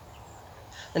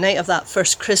The night of that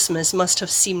first Christmas must have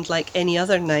seemed like any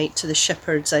other night to the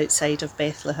shepherds outside of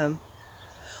Bethlehem.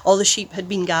 All the sheep had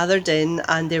been gathered in,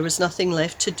 and there was nothing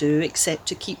left to do except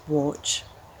to keep watch.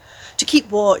 To keep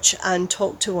watch and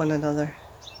talk to one another.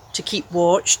 To keep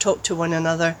watch, talk to one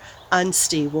another, and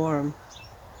stay warm.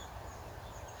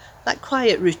 That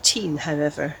quiet routine,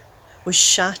 however, was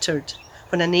shattered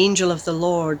when an angel of the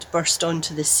Lord burst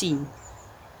onto the scene,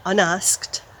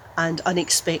 unasked and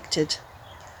unexpected,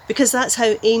 because that's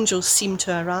how angels seem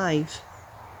to arrive.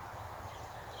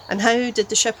 And how did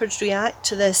the shepherds react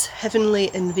to this heavenly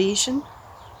invasion?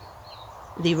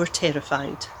 They were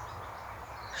terrified.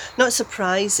 Not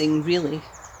surprising, really.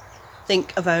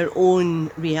 Think of our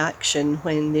own reaction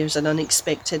when there's an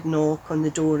unexpected knock on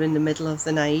the door in the middle of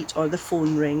the night or the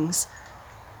phone rings.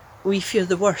 We fear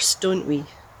the worst, don't we?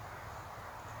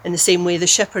 In the same way, the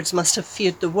shepherds must have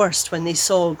feared the worst when they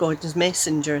saw God's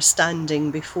messenger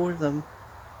standing before them.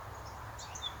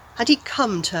 Had he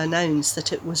come to announce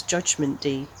that it was Judgment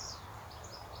Day?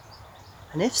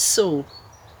 And if so,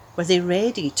 were they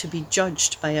ready to be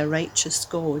judged by a righteous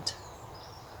God?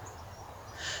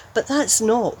 But that's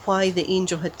not why the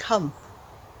angel had come.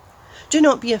 "Do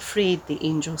not be afraid," the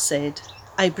angel said.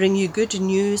 "I bring you good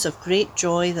news of great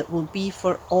joy that will be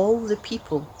for all the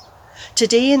people.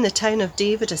 Today in the town of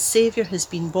David a Saviour has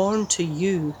been born to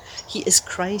you. He is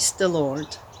Christ the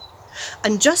Lord."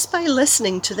 And just by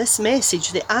listening to this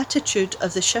message, the attitude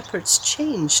of the shepherds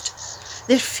changed.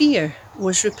 Their fear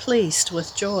was replaced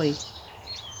with joy.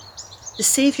 The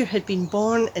Saviour had been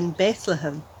born in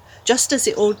Bethlehem, just as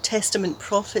the Old Testament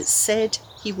prophets said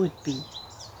he would be.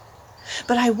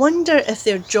 But I wonder if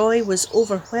their joy was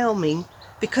overwhelming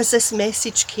because this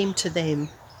message came to them,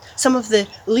 some of the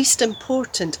least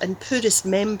important and poorest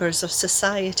members of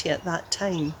society at that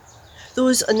time,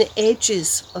 those on the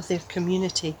edges of their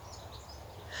community.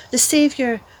 The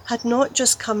Saviour had not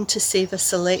just come to save a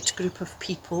select group of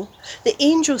people. The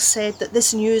angel said that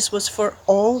this news was for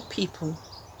all people.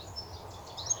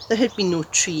 There had been no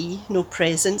tree, no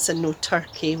presents, and no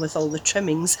turkey with all the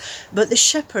trimmings, but the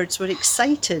shepherds were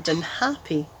excited and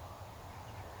happy.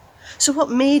 So what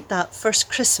made that first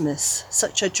Christmas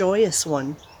such a joyous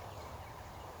one?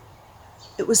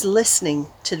 It was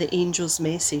listening to the angel's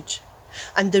message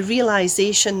and the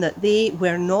realisation that they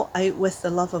were not out with the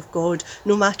love of God,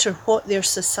 no matter what their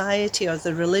society or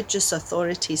the religious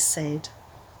authorities said.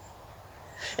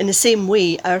 In the same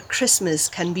way, our Christmas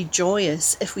can be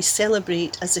joyous if we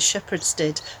celebrate as the shepherds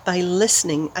did by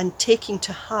listening and taking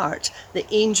to heart the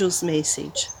angel's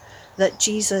message that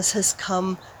Jesus has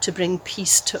come to bring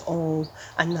peace to all,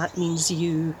 and that means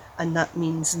you, and that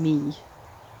means me.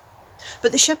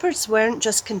 But the shepherds weren't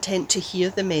just content to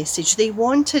hear the message, they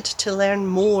wanted to learn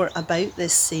more about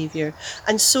this Saviour,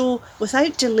 and so,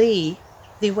 without delay,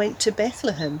 they went to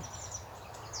Bethlehem.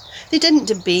 They didn't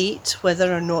debate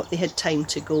whether or not they had time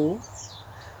to go,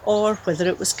 or whether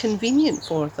it was convenient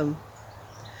for them.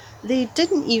 They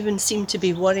didn't even seem to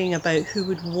be worrying about who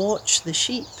would watch the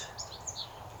sheep.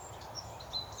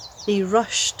 They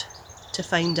rushed to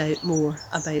find out more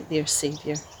about their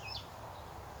Saviour.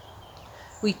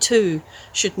 We too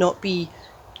should not be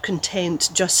content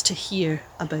just to hear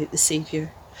about the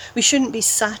Saviour. We shouldn't be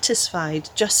satisfied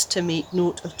just to make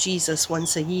note of Jesus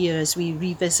once a year as we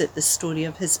revisit the story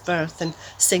of his birth and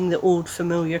sing the old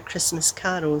familiar Christmas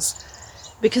carols,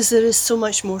 because there is so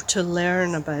much more to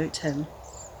learn about him.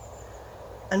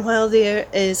 And while there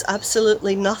is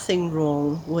absolutely nothing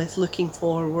wrong with looking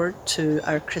forward to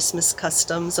our Christmas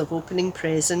customs of opening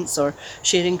presents or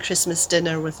sharing Christmas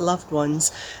dinner with loved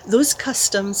ones, those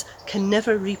customs can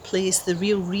never replace the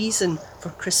real reason for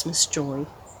Christmas joy: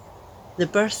 the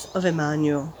birth of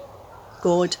Emmanuel,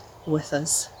 God with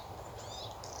us.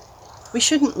 We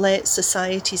shouldn't let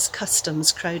society's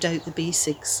customs crowd out the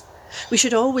basics. We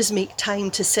should always make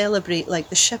time to celebrate like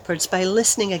the shepherds by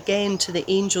listening again to the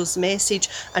angel's message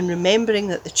and remembering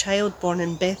that the child born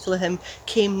in Bethlehem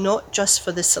came not just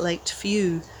for the select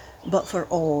few, but for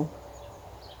all.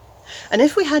 And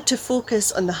if we had to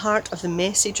focus on the heart of the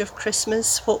message of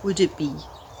Christmas, what would it be?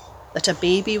 That a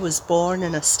baby was born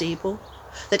in a stable?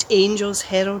 That angels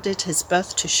heralded his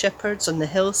birth to shepherds on the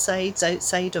hillsides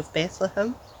outside of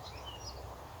Bethlehem?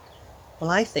 Well,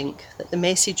 I think that the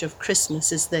message of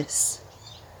Christmas is this: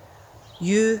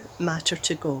 you matter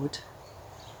to God,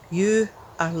 you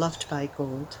are loved by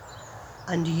God,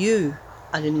 and you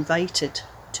are invited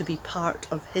to be part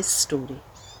of his story.